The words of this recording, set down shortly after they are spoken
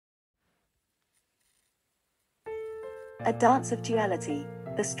A dance of duality,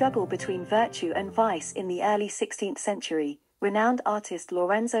 the struggle between virtue and vice in the early 16th century, renowned artist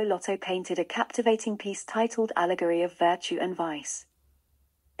Lotto painted a captivating piece titled Allegory of Virtue and Vice.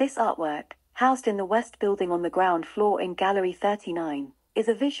 This artwork, housed in the West Building on the ground floor in Gallery 39, is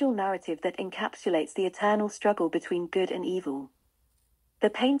a visual narrative that encapsulates the eternal struggle between good and evil.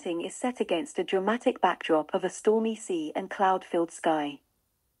 The painting is set against a dramatic backdrop of a stormy sea and cloud-filled sky.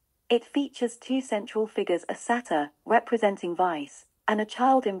 It features two central figures: a satyr, representing vice, and a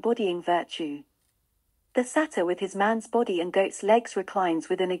child embodying virtue. The satyr, with his man's body and goat's legs, reclines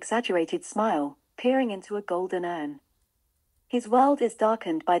with an exaggerated smile, peering into a golden urn. His world is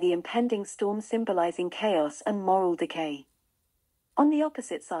darkened by the impending storm, symbolizing chaos and moral decay. On the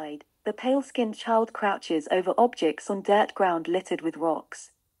opposite side, the pale-skinned child crouches over objects on dirt ground littered with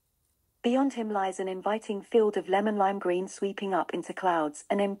rocks. Beyond him lies an inviting field of lemon-lime green sweeping up into clouds,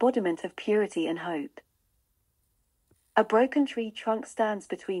 an embodiment of purity and hope. A broken tree trunk stands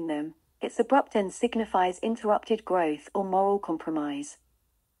between them. Its abrupt end signifies interrupted growth or moral compromise.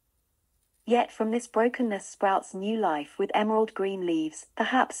 Yet from this brokenness sprouts new life with emerald green leaves,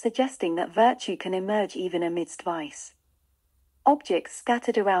 perhaps suggesting that virtue can emerge even amidst vice. Objects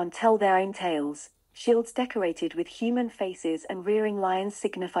scattered around tell their own tales. Shields decorated with human faces and rearing lions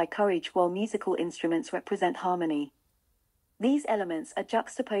signify courage, while musical instruments represent harmony. These elements are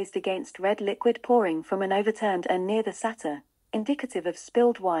juxtaposed against red liquid pouring from an overturned urn near the satyr, indicative of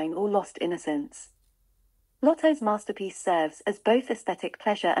spilled wine or lost innocence. Lotto's masterpiece serves as both aesthetic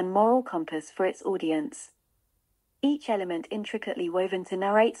pleasure and moral compass for its audience. Each element intricately woven to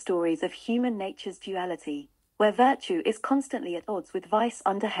narrate stories of human nature's duality, where virtue is constantly at odds with vice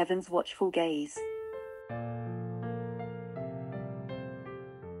under heaven's watchful gaze.